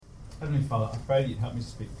Heavenly Father, I pray that you'd help me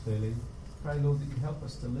speak clearly. Pray, Lord, that you'd help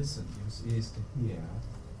us to listen, give us ears to hear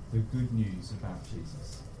the good news about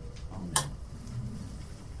Jesus.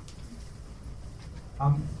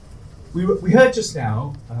 Amen. We heard just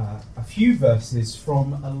now a few verses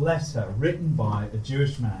from a letter written by a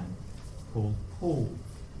Jewish man called Paul.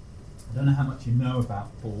 I don't know how much you know about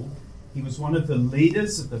Paul. He was one of the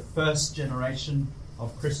leaders of the first generation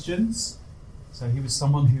of Christians. So he was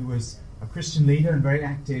someone who was a Christian leader and very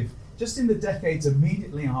active just in the decades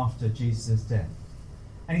immediately after Jesus' death.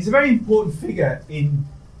 And he's a very important figure in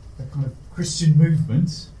the kind of Christian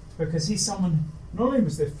movement because he's someone, not only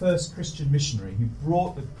was the first Christian missionary who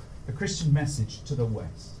brought the Christian message to the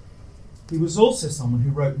West, he was also someone who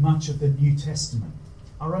wrote much of the New Testament.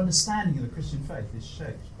 Our understanding of the Christian faith is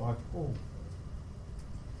shaped by Paul.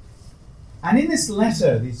 And in this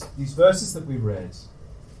letter, these verses that we read,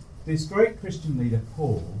 this great Christian leader,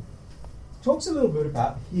 Paul, talks a little bit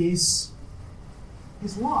about his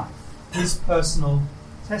life, his personal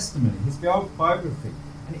testimony, his biography.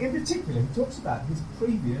 And in particular, he talks about his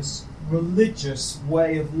previous religious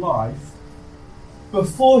way of life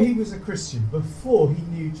before he was a Christian, before he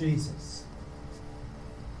knew Jesus.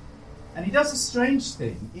 And he does a strange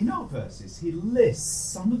thing. In our verses, he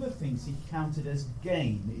lists some of the things he counted as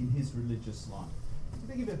gain in his religious life.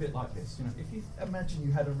 Think of it a bit like this. If you imagine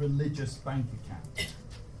you had a religious bank account,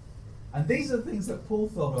 and these are the things that Paul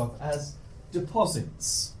thought of as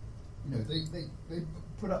deposits. They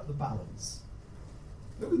put up the balance.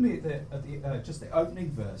 Look with me at just the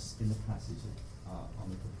opening verse in the passage on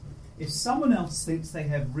the book. If someone else thinks they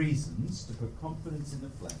have reasons to put confidence in the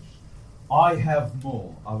flesh, I have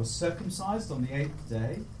more. I was circumcised on the 8th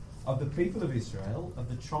day, of the people of Israel, of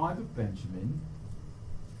the tribe of Benjamin.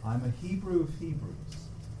 I'm a Hebrew of Hebrews.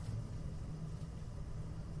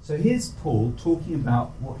 So here's Paul talking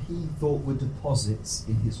about what he thought were deposits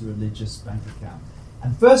in his religious bank account.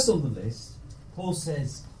 And first on the list, Paul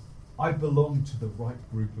says, I belong to the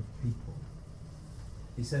right group of people.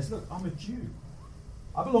 He says, look, I'm a Jew.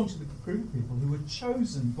 I belong to the group of people who were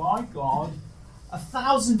chosen by God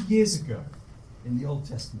 1,000 years ago in the Old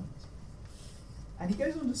Testament. And he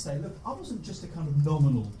goes on to say, look, I wasn't just a kind of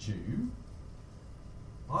nominal Jew.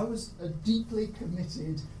 I was a deeply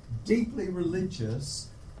committed, deeply religious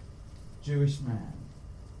Jewish man,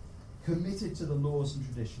 committed to the laws and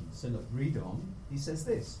traditions. So look, read on. He says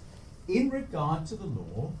this, in regard to the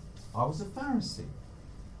law, I was a Pharisee.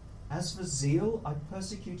 As for zeal, I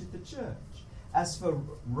persecuted the church. As for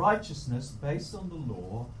righteousness based on the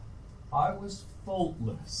law, I was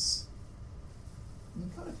faultless. And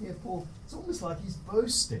you kind of hear Paul, it's almost like he's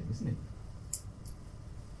boasting, isn't he?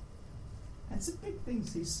 And it's the big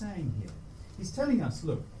things he's saying here. He's telling us,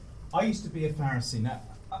 look, I used to be a Pharisee. Now,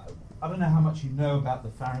 I don't know how much you know about the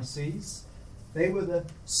Pharisees. They were the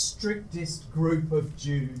strictest group of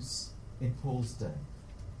Jews in Paul's day.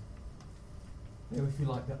 They were, if you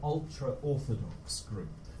like, the ultra-Orthodox group.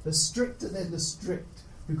 The stricter than the strict,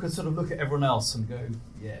 who could sort of look at everyone else and go,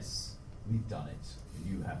 yes, we've done it, and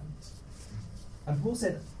you haven't. And Paul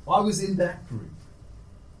said, I was in that group.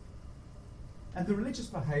 And the religious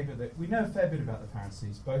behaviour that we know a fair bit about the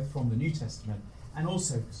Pharisees, both from the New Testament and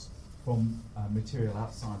also from material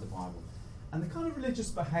outside the Bible. And the kind of religious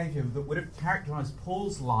behaviour that would have characterised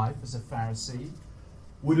Paul's life as a Pharisee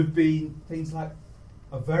would have been things like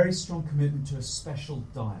a very strong commitment to a special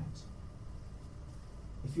diet.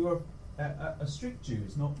 If you're a strict Jew,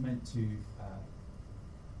 is not meant to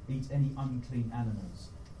eat any unclean animals,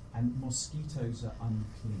 and mosquitoes are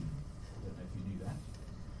unclean. I don't know if you knew that.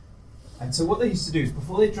 And so what they used to do is,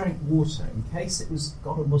 before they drank water, in case it was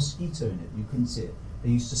got a mosquito in it, you couldn't see it, they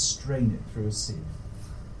used to strain it through a sieve.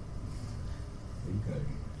 There you go.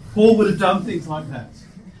 Paul would have done things like that.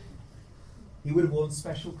 He would have worn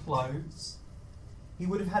special clothes. He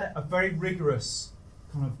would have had a very rigorous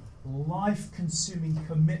kind of life-consuming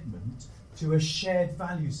commitment to a shared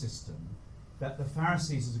value system that the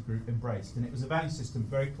Pharisees as a group embraced. And it was a value system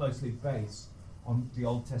very closely based on the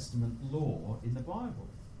Old Testament law in the Bible.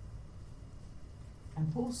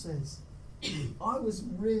 And Paul says, I was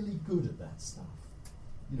really good at that stuff.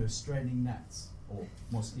 Straining gnats or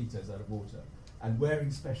mosquitoes out of water, and wearing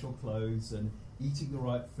special clothes and eating the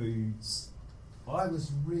right foods. I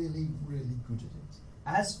was really, really good at it.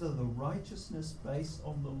 As for the righteousness based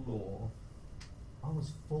on the law, I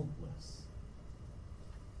was faultless.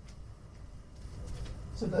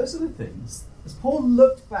 So those are the things, as Paul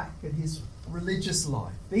looked back at his religious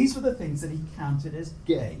life, these were the things that he counted as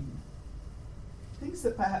gain. Things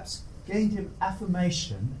that perhaps gained him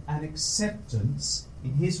affirmation and acceptance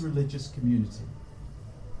in his religious community.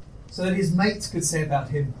 So that his mates could say about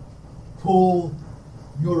him, Paul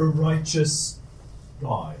you're a righteous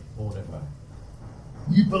guy, or whatever.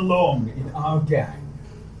 You belong in our gang.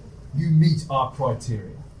 You meet our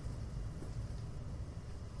criteria.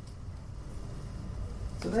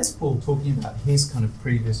 So there's Paul talking about his kind of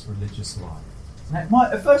previous religious life.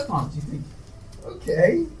 Now, at first glance, you think,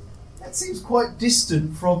 okay, that seems quite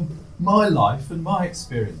distant from my life and my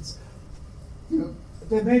experience. You know,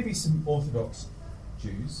 there may be some Orthodox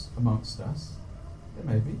Jews amongst us. There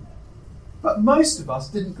may be. But most of us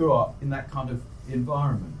didn't grow up in that kind of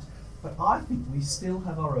environment. But I think we still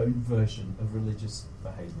have our own version of religious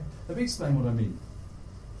behaviour. Let me explain what I mean.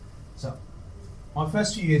 So, my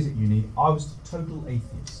first few years at uni, I was a total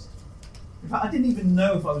atheist. In fact, I didn't even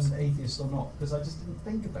know if I was an atheist or not, because I just didn't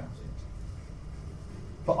think about it.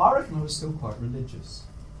 But I reckon I was still quite religious.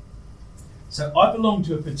 So I belonged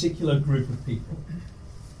to a particular group of people.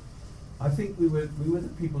 I think we were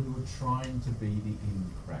the people who were trying to be the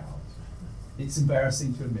in crowd. It's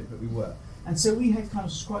embarrassing to admit, but we were. And so we had kind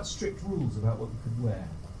of quite strict rules about what you could wear.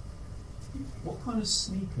 What kind of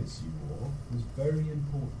sneakers you wore was very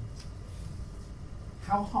important.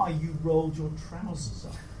 How high you rolled your trousers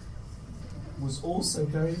up was also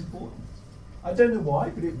very important. I don't know why,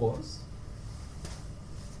 but it was.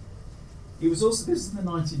 It was also, this is the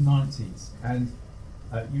 1990s, and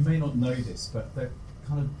you may not know this, but the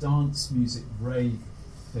kind of dance music rave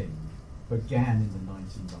thing began in the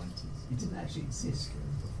 1990s. It didn't actually exist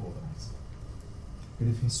really before that. Bit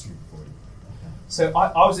of history for you. So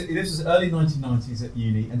this was early 1990s at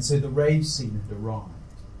uni, and so the rave scene had arrived.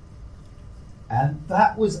 And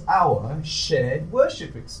that was our shared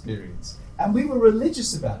worship experience. And we were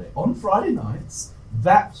religious about it. On Friday nights,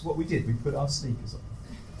 that's what we did. We put our sneakers on.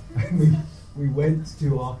 And we went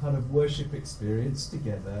to our kind of worship experience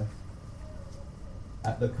together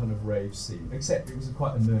at the kind of rave scene. Except it was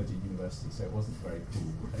quite a nerdy university, so it wasn't very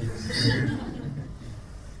cool.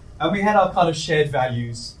 And we had our kind of shared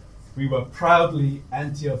values. We were proudly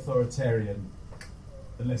anti-authoritarian,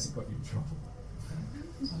 unless it got you in trouble.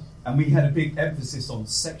 And we had a big emphasis on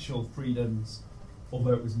sexual freedoms,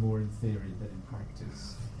 although it was more in theory than in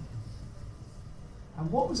practice.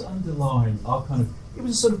 And what was underlying our kind of, it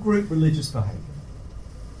was a sort of group religious behaviour.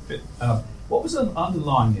 What was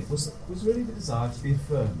underlying it was really the desire to be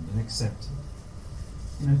affirmed and accepted.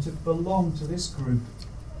 You know, to belong to this group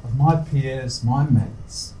of my peers, my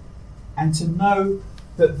mates, and to know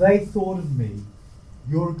that they thought of me,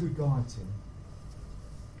 you're a good guy, Tim.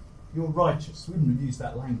 You're righteous. We wouldn't have used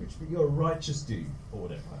that language, but you're a righteous dude, or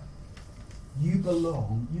whatever. You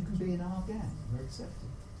belong, you can be in our gang, you're accepted.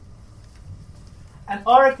 And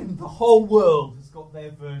I reckon the whole world has got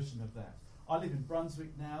their version of that. I live in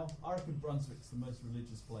Brunswick now. I reckon Brunswick's the most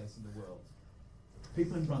religious place in the world.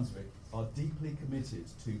 People in Brunswick are deeply committed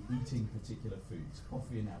to eating particular foods,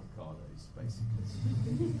 coffee and avocados,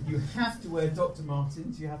 basically. You have to wear Dr.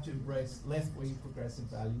 Martens, you have to embrace left-wing progressive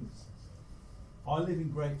values. I live in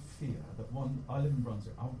great fear that I live in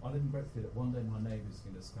Brunswick, I live in great fear that one day my neighbours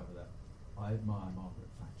can discover that I admire Margaret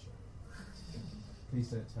Thatcher. Please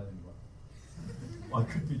don't tell anyone. I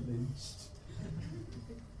could be lynched.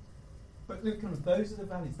 But look, kind of, those are the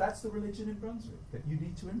values. That's the religion in Brunswick that you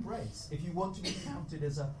need to embrace if you want to be counted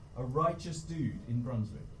as a righteous dude in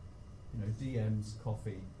Brunswick. You know, DMs,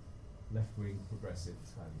 coffee, left-wing, progressive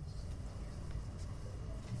values.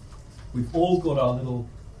 We've all got our little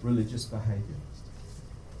religious behaviour.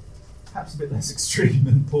 Perhaps a bit less extreme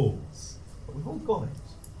than Paul's, but we've all got it.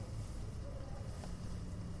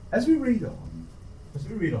 As we read on, as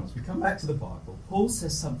we come back to the Bible, Paul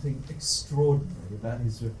says something extraordinary about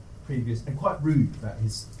his previous, and quite rude about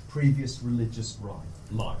his previous religious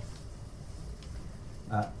life.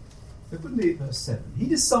 Look with me at verse 7. He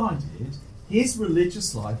decided his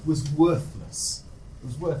religious life was worthless. It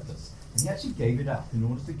was worthless. And he actually gave it up in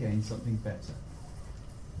order to gain something better.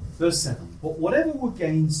 Verse 7. But whatever were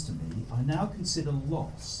gains to me, I now consider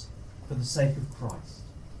loss for the sake of Christ.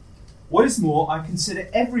 What is more, I consider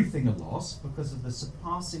everything a loss because of the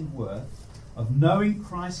surpassing worth of knowing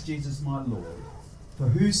Christ Jesus my Lord, for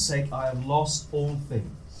whose sake I have lost all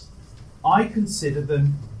things. I consider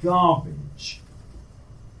them garbage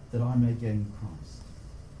that I may gain Christ.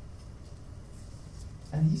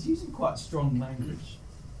 And he's using quite strong language.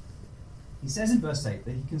 He says in verse 8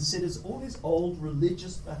 that he considers all his old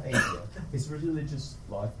religious behaviour, his religious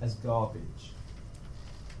life, as garbage.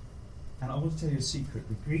 And I want to tell you a secret.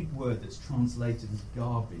 The Greek word that's translated as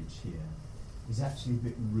garbage here is actually a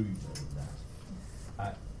bit ruder than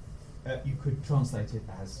that. You could translate it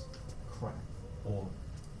as crap or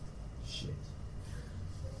shit.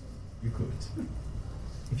 You could.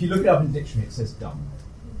 If you look it up in the dictionary, it says dumb.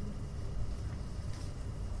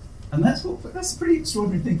 And that's a pretty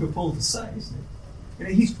extraordinary thing for Paul to say, isn't it? You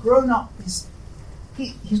know, he's grown up.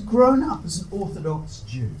 He's grown up as an Orthodox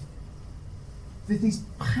Jew. That he's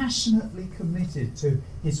passionately committed to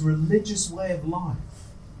his religious way of life.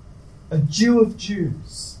 A Jew of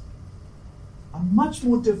Jews. A much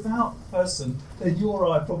more devout person than you or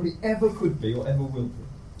I probably ever could be or ever will be.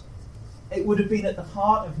 It would have been at the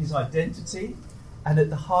heart of his identity and at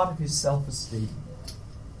the heart of his self-esteem.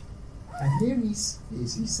 And here he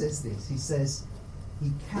says this. He says,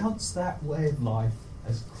 he counts that way of life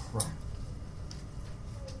as crap.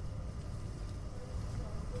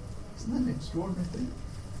 Isn't that an extraordinary thing?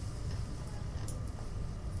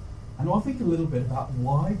 And I'll think a little bit about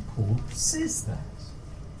why Paul says that.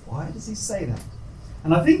 Why does he say that?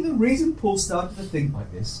 And I think the reason Paul started to think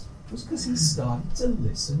like this was because he started to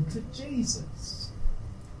listen to Jesus.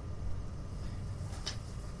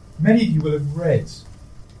 Many of you will have read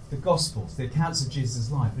the Gospels, the accounts of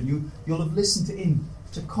Jesus' life, and you'll have listened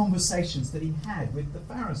to conversations that he had with the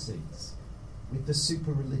Pharisees, with the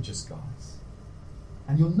super religious guys.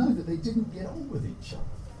 And you'll know that they didn't get on with each other.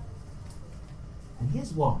 And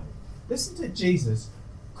here's why. Listen to Jesus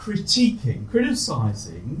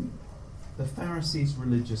criticising the Pharisees'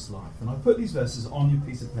 religious life. And I put these verses on your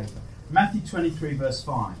piece of paper. Matthew 23, verse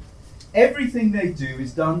 5. Everything they do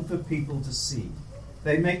is done for people to see.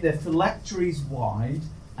 They make their phylacteries wide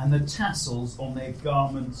and the tassels on their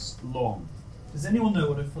garments long. Does anyone know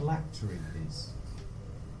what a phylactery is?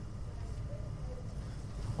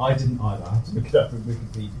 I didn't either. I had to look it up in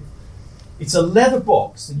Wikipedia. It's a leather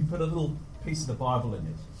box, and you put a little piece of the Bible in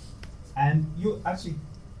it. And you actually,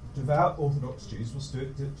 devout Orthodox Jews will do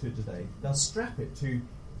it today. They'll strap it to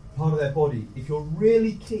part of their body. If you're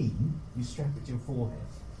really keen, you strap it to your forehead.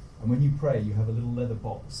 And when you pray, you have a little leather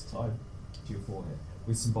box tied to your forehead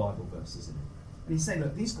with some Bible verses in it. And he's saying,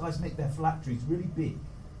 look, these guys make their phylacteries really big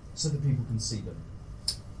so that people can see them.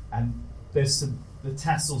 And the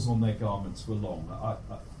tassels on their garments were long.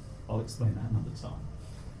 I'll explain that another time.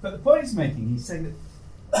 But the point he's making, he's saying that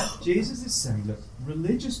Jesus is saying, look,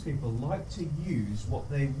 religious people like to use what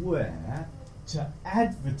they wear to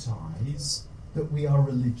advertise that we are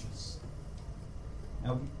religious.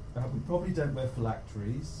 Now, we probably don't wear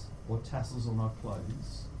phylacteries or tassels on our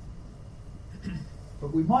clothes,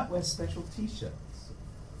 but we might wear special T-shirts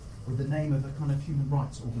with the name of a kind of human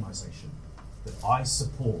rights organisation that I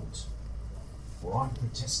support or I'm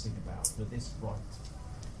protesting about for this right.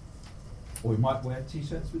 Or we might wear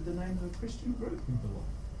T-shirts with the name of a Christian group we belong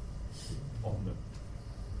on them.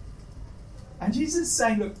 And Jesus is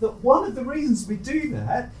saying, look, that one of the reasons we do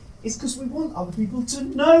that is because we want other people to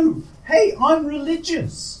know, hey, I'm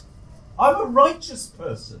religious. I'm a righteous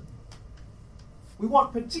person. We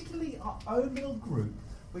want, particularly our own little group,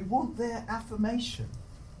 we want their affirmation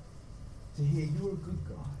to hear you're a good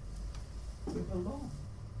guy. We belong.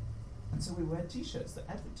 And so we wear T-shirts that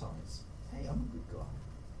advertise, hey, I'm a good guy.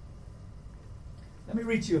 Let me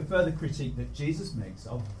read to you a further critique that Jesus makes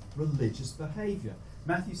of religious behaviour.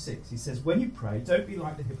 Matthew 6, he says, when you pray, don't be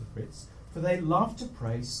like the hypocrites, for they love to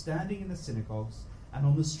pray standing in the synagogues and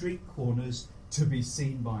on the street corners to be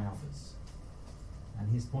seen by others.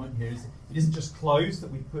 And his point here is it isn't just clothes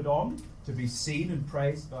that we put on to be seen and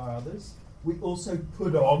praised by others. We also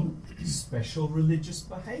put on special religious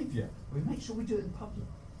behaviour. We make sure we do it in public.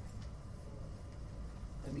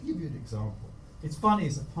 Let me give you an example. It's funny,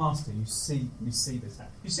 as a pastor, you see this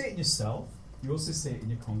happen. You see it in yourself, you also see it in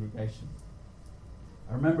your congregation.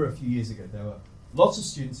 I remember a few years ago, there were lots of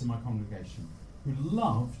students in my congregation who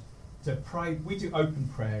loved to pray. We do open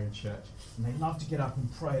prayer in church, and they love to get up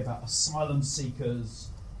and pray about asylum seekers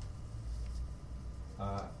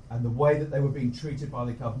and the way that they were being treated by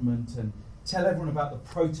the government, and tell everyone about the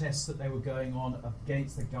protests that they were going on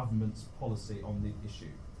against the government's policy on the issue.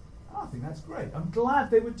 I think that's great. I'm glad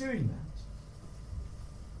they were doing that.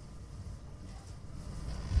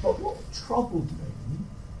 But what troubled me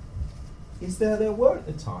is there were at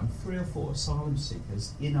the time 3 or 4 asylum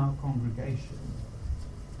seekers in our congregation.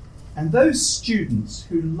 And those students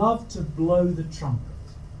who loved to blow the trumpet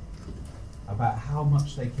about how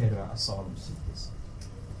much they cared about asylum seekers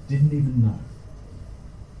didn't even know.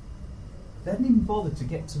 They didn't even bother to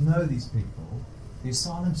get to know these people, the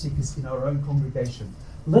asylum seekers in our own congregation,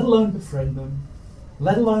 let alone befriend them,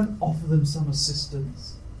 let alone offer them some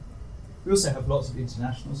assistance. We also have lots of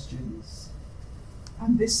international students.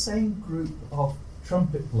 And this same group of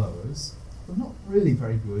trumpet blowers were not really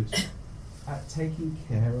very good at taking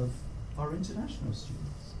care of our international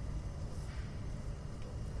students.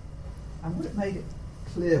 And what it made it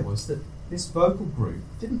clear was that this vocal group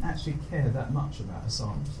didn't actually care that much about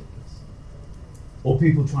asylum seekers or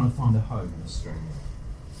people trying to find a home in Australia.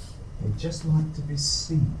 They just like to be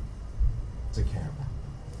seen to care about them.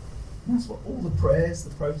 And that's what all the prayers,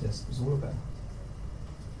 the protest was all about.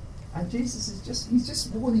 And Jesus he's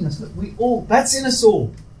just warning us, look, that's in us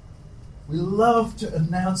all. We love to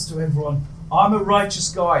announce to everyone, I'm a righteous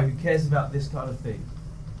guy who cares about this kind of thing.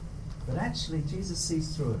 But actually, Jesus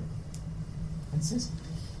sees through it and says,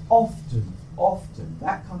 often,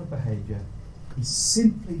 that kind of behaviour is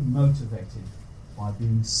simply motivated by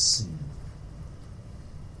being seen.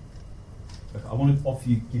 Look, I want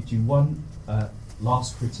to give you one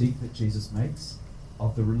last critique that Jesus makes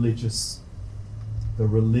of the religious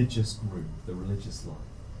group, the religious life.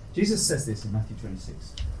 Jesus says this in Matthew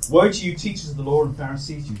 26. Woe to you, teachers of the law and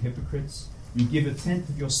Pharisees, you hypocrites! You give a tenth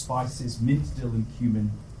of your spices, mint, dill, and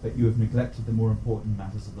cumin, but you have neglected the more important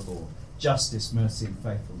matters of the law: justice, mercy, and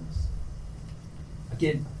faithfulness.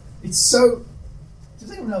 Again,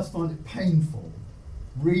 does anyone else find it painful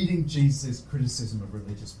reading Jesus' criticism of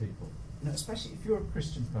religious people? Especially if you're a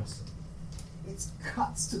Christian person. It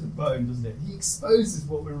cuts to the bone, doesn't it? He exposes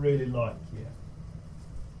what we're really like here.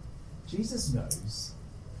 Jesus knows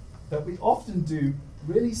that we often do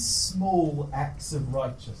really small acts of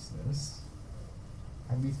righteousness,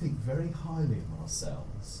 and we think very highly of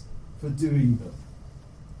ourselves for doing them,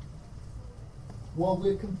 while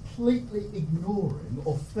we're completely ignoring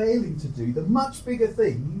or failing to do the much bigger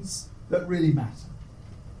things that really matter.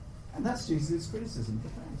 And that's Jesus' criticism of the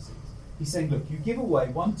Pharisees. He's saying, look, you give away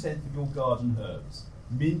 1/10 of your garden herbs,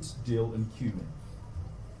 mint, dill, and cumin.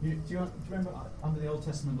 Do you remember under the Old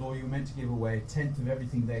Testament law you were meant to give away 1/10 of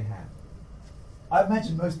everything they had? I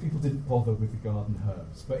imagine most people didn't bother with the garden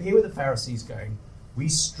herbs. But here were the Pharisees going, we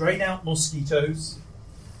strain out mosquitoes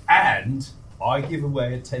and I give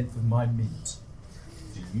away 1/10 of my meat.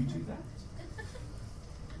 Do you do that?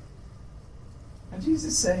 And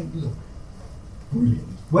Jesus is saying, look,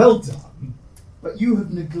 brilliant, well done, but you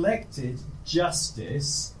have neglected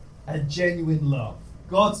justice and genuine love.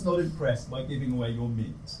 God's not impressed by giving away your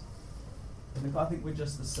meat. And look, I think we're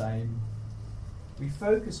just the same. We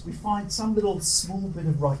find some little small bit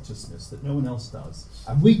of righteousness that no one else does,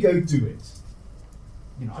 and we go do it.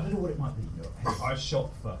 I don't know what it might be. Hey, I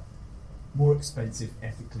shop for more expensive,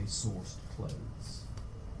 ethically sourced clothes.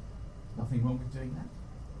 Nothing wrong with doing that.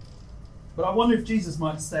 But I wonder if Jesus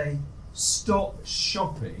might say, stop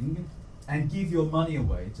shopping and give your money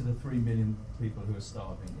away to the 3 million people who are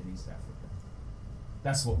starving in East Africa.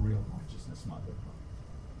 That's what real righteousness might look like.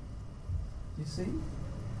 Do you see?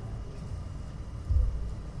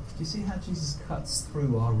 Do you see how Jesus cuts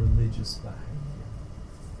through our religious behaviour?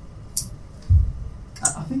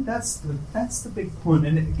 I think that's the big point.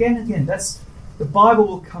 And again, the Bible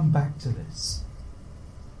will come back to this.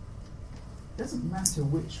 It doesn't matter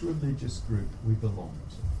which religious group we belong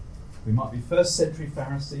to. We might be first century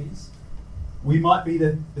Pharisees. We might be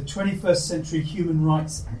the 21st century human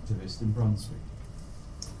rights activist in Brunswick.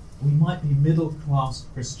 We might be middle class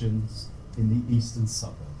Christians in the eastern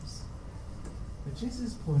suburbs. But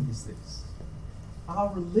Jesus' point is this: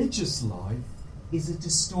 our religious life is a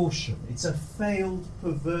distortion. It's a failed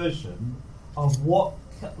perversion of what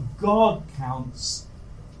God counts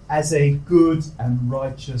as a good and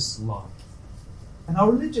righteous life. And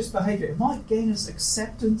our religious behaviour, it might gain us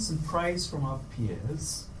acceptance and praise from our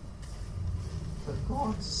peers, but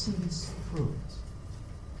God sees through it.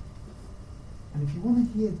 And if you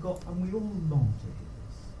want to hear God, and we all long to hear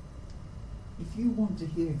this, if you want to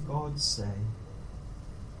hear God say,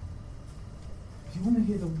 if you want to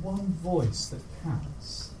hear the one voice that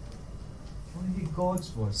counts, if you want to hear God's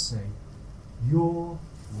voice say, you're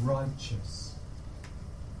righteous,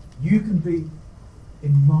 you can be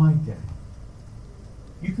in my gang,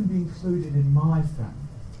 you can be included in my family,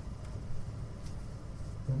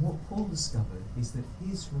 then what Paul discovered is that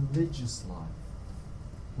his religious life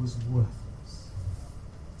was worthless.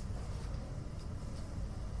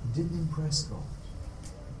 It didn't impress God.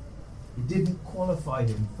 It didn't qualify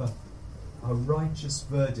him for a righteous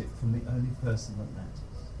verdict from the only person that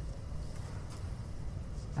matters.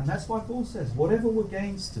 And that's why Paul says, whatever were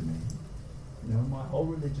gains to me, my whole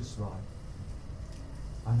religious life,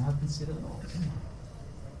 I now consider loss.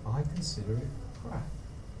 I consider it crap.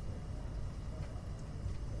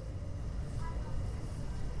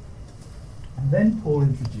 And then Paul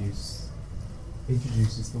introduces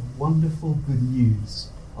the wonderful good news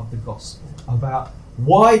of the gospel about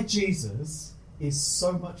why Jesus is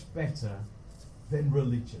so much better than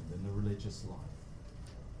religion, than the religious life.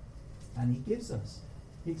 And he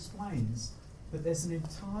explains that there's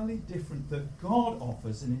that God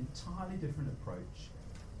offers an entirely different approach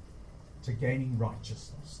to gaining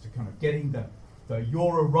righteousness, to kind of getting the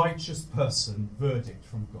you're a righteous person verdict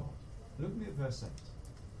from God. Look at me at verse 8.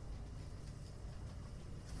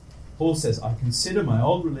 Paul says, I consider my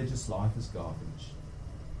old religious life as garbage,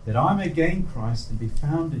 that I may gain Christ and be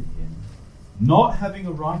found in him, not having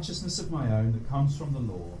a righteousness of my own that comes from the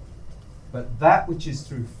law, but that which is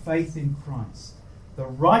through faith in Christ, the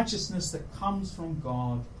righteousness that comes from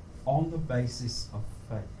God on the basis of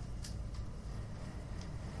faith.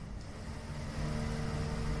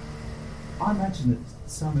 I imagine that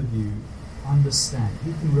some of you understand,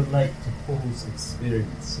 you can relate to Paul's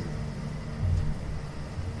experience here.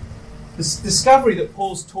 This discovery that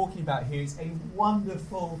Paul's talking about here is a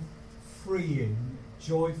wonderful, freeing,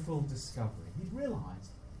 joyful discovery. He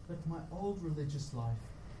realised that my old religious life,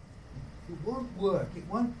 it won't work, it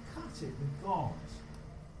won't cut it with God.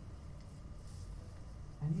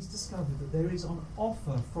 And he's discovered that there is on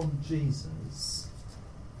offer from Jesus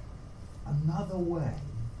another way,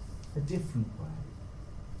 a different way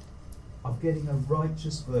of getting a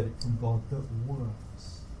righteous verdict from God that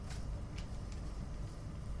works.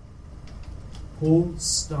 Paul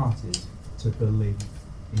started to believe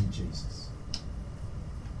in Jesus.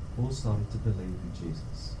 Paul started to believe in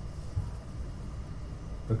Jesus.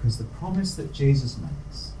 Because the promise that Jesus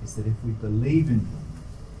makes is that if we believe in him,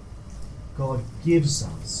 God gives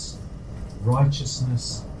us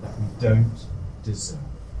righteousness that we don't deserve.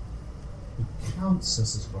 He counts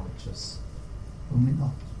us as righteous when we're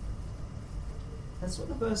not. That's what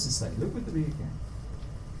the verses say. Look with me again.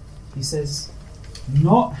 He says,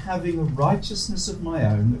 not having a righteousness of my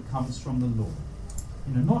own that comes from the law.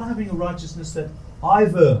 Not having a righteousness that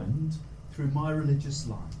I've earned through my religious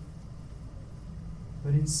life.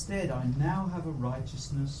 But instead, I now have a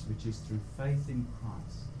righteousness which is through faith in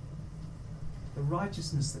Christ. The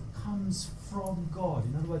righteousness that comes from God.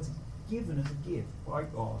 In other words, given as a gift by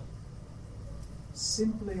God.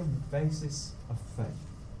 Simply on the basis of faith.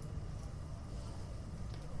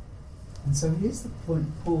 And so here's the point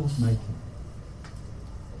Paul's making.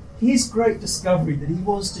 His great discovery that he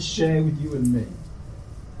wants to share with you and me.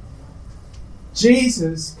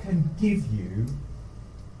 Jesus can give you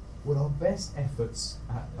what our best efforts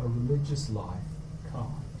at a religious life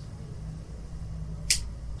can't.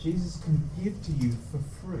 Jesus can give to you for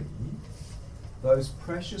free those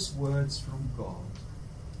precious words from God.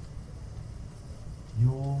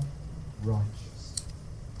 You're righteous.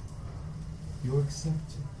 You're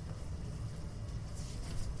accepted.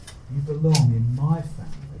 You belong in my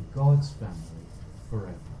family, God's family,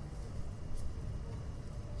 forever.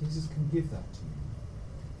 Jesus can give that to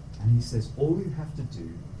you. And he says, all you have to do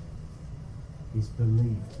is believe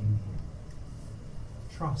in him.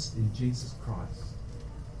 Trust in Jesus Christ,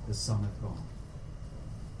 the Son of God.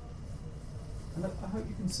 And I hope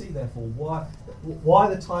you can see, therefore, why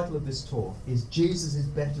the title of this talk is Jesus is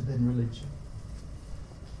better than religion.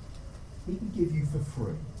 He can give you for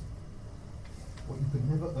free what you could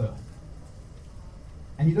never earn.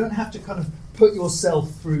 And you don't have to kind of put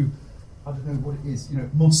yourself through, I don't know what it is,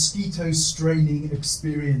 mosquito straining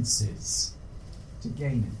experiences to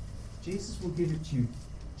gain it. Jesus will give it to you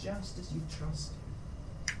just as you trust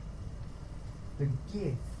him. The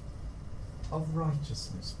gift of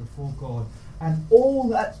righteousness before God and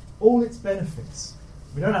all its benefits.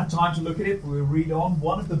 We don't have time to look at it, but we'll read on.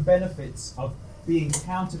 One of the benefits of being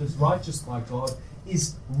counted as righteous by God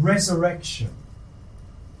is resurrection,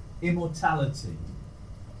 immortality.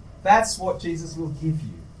 That's what Jesus will give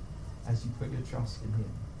you as you put your trust in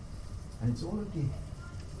him. And it's all a gift.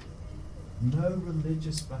 No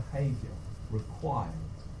religious behaviour required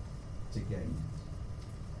to gain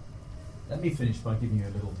it. Let me finish by giving you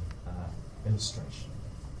a little illustration,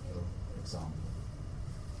 a little example.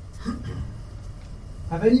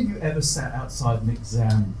 Have any of you ever sat outside an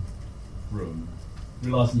exam room,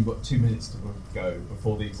 realising you've got 2 minutes to go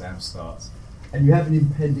before the exam starts, and you have an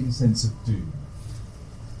impending sense of doom?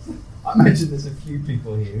 I imagine there's a few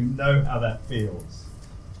people here who know how that feels.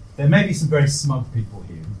 There may be some very smug people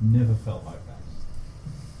here who've never felt like that.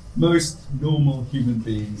 Most normal human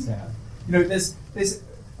beings have. There's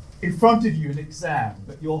in front of you an exam,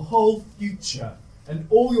 but your whole future and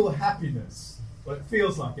all your happiness, well, it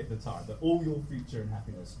feels like at the time that all your future and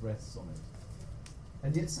happiness rests on it.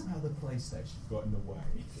 And yet somehow the PlayStation got in the way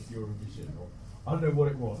of your revision, or I don't know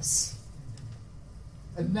what it was.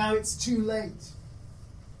 And now it's too late.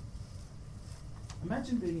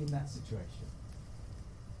 Imagine being in that situation.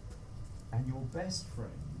 And your best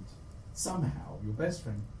friend, somehow,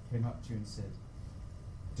 came up to you and said,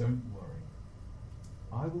 don't worry.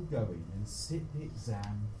 I will go in and sit the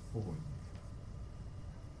exam for you.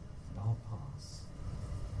 And I'll pass.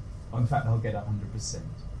 In fact, I'll get 100%.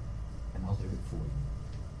 And I'll do it for you.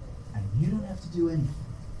 And you don't have to do anything.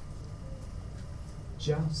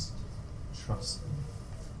 Just trust me.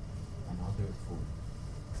 And I'll do it for you.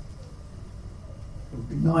 It would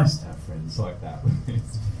be nice to have friends like that, wouldn't it?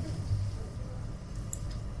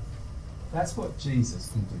 That's what Jesus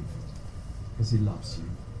can do, because he loves you,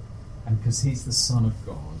 and because he's the Son of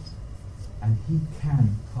God, and he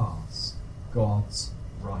can pass God's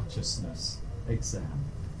righteousness exam.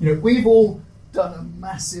 You know, we've all done a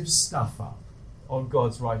massive stuff up on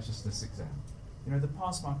God's righteousness exam. You know, the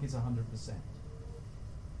pass mark is 100%.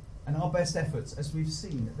 And our best efforts, as we've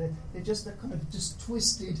seen, they're just a kind of just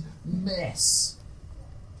twisted mess.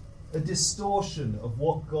 A distortion of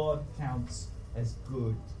what God counts as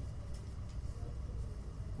good.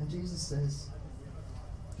 And Jesus says,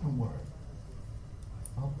 don't worry.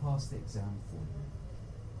 I'll pass the exam for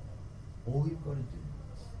you. All you've got to do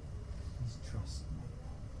is trust me.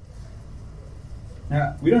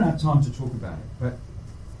 Now, we don't have time to talk about it,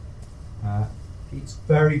 but it's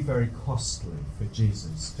very, very costly for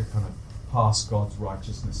Jesus to kind of pass God's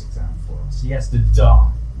righteousness exam for us. He has to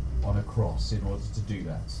die on a cross in order to do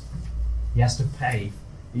that. He has to pay,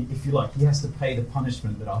 if you like, he has to pay the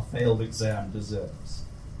punishment that our failed exam deserves.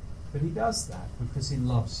 But he does that because he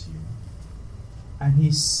loves you. And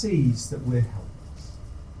he sees that we're helpless.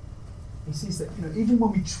 He sees that, you know, even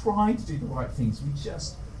when we try to do the right things, we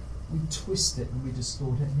twist it and we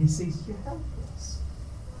distort it. And he sees you're helpless.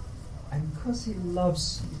 And because he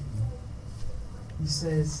loves you, he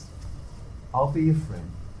says, I'll be your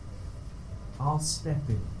friend. I'll step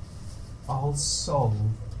in. I'll solve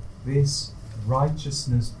this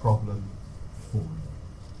righteousness problem for you.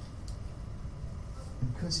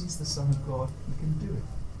 And because he's the Son of God, he can do it.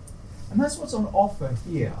 And that's what's on offer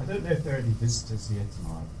here. I don't know if there are any visitors here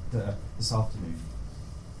tonight, this afternoon.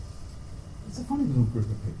 It's a funny little group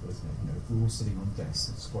of people, isn't it? You know, if we're all sitting on desks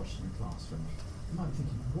and squashed in a classroom, you might be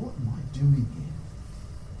thinking, what am I doing here?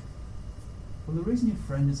 Well, the reason your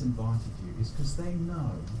friend has invited you is because they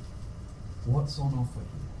know what's on offer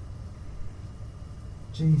here.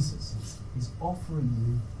 Jesus is offering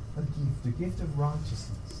you a gift of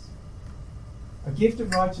righteousness. A gift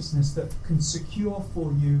of righteousness that can secure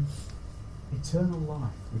for you eternal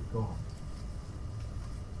life with God.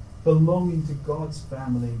 Belonging to God's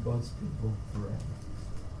family and God's people forever.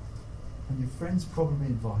 And your friends probably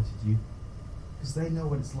invited you because they know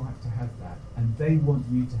what it's like to have that, and they want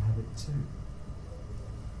you to have it too.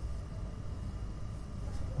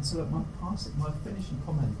 And so look, my finishing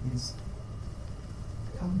comment is,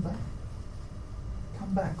 come back.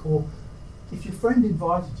 Come back. Or if your friend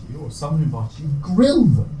invited you, or someone invited you, grill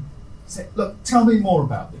them. Say, look, tell me more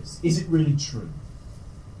about this. Is it really true?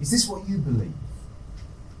 Is this what you believe?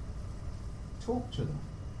 Talk to them.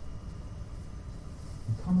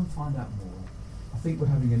 And come and find out more. I think we're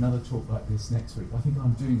having another talk like this next week. I think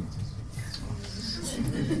I'm doing it this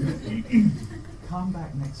week. Come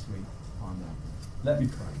back next week to find out more. Let me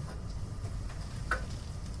pray.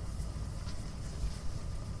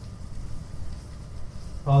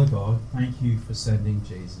 Father God, thank you for sending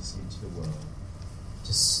Jesus into the world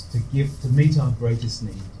to meet our greatest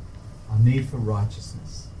need, our need for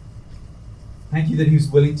righteousness. Thank you that he was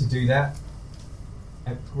willing to do that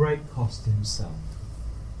at great cost to himself,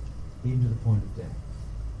 even to the point of death.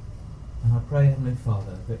 And I pray, Heavenly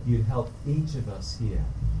Father, that you'd help each of us here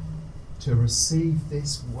to receive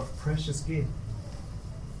this precious gift,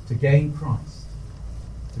 to gain Christ,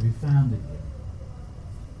 to be found in him,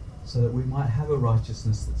 so that we might have a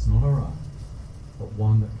righteousness that's not our own, but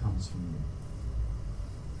one that comes from you.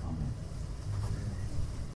 Amen.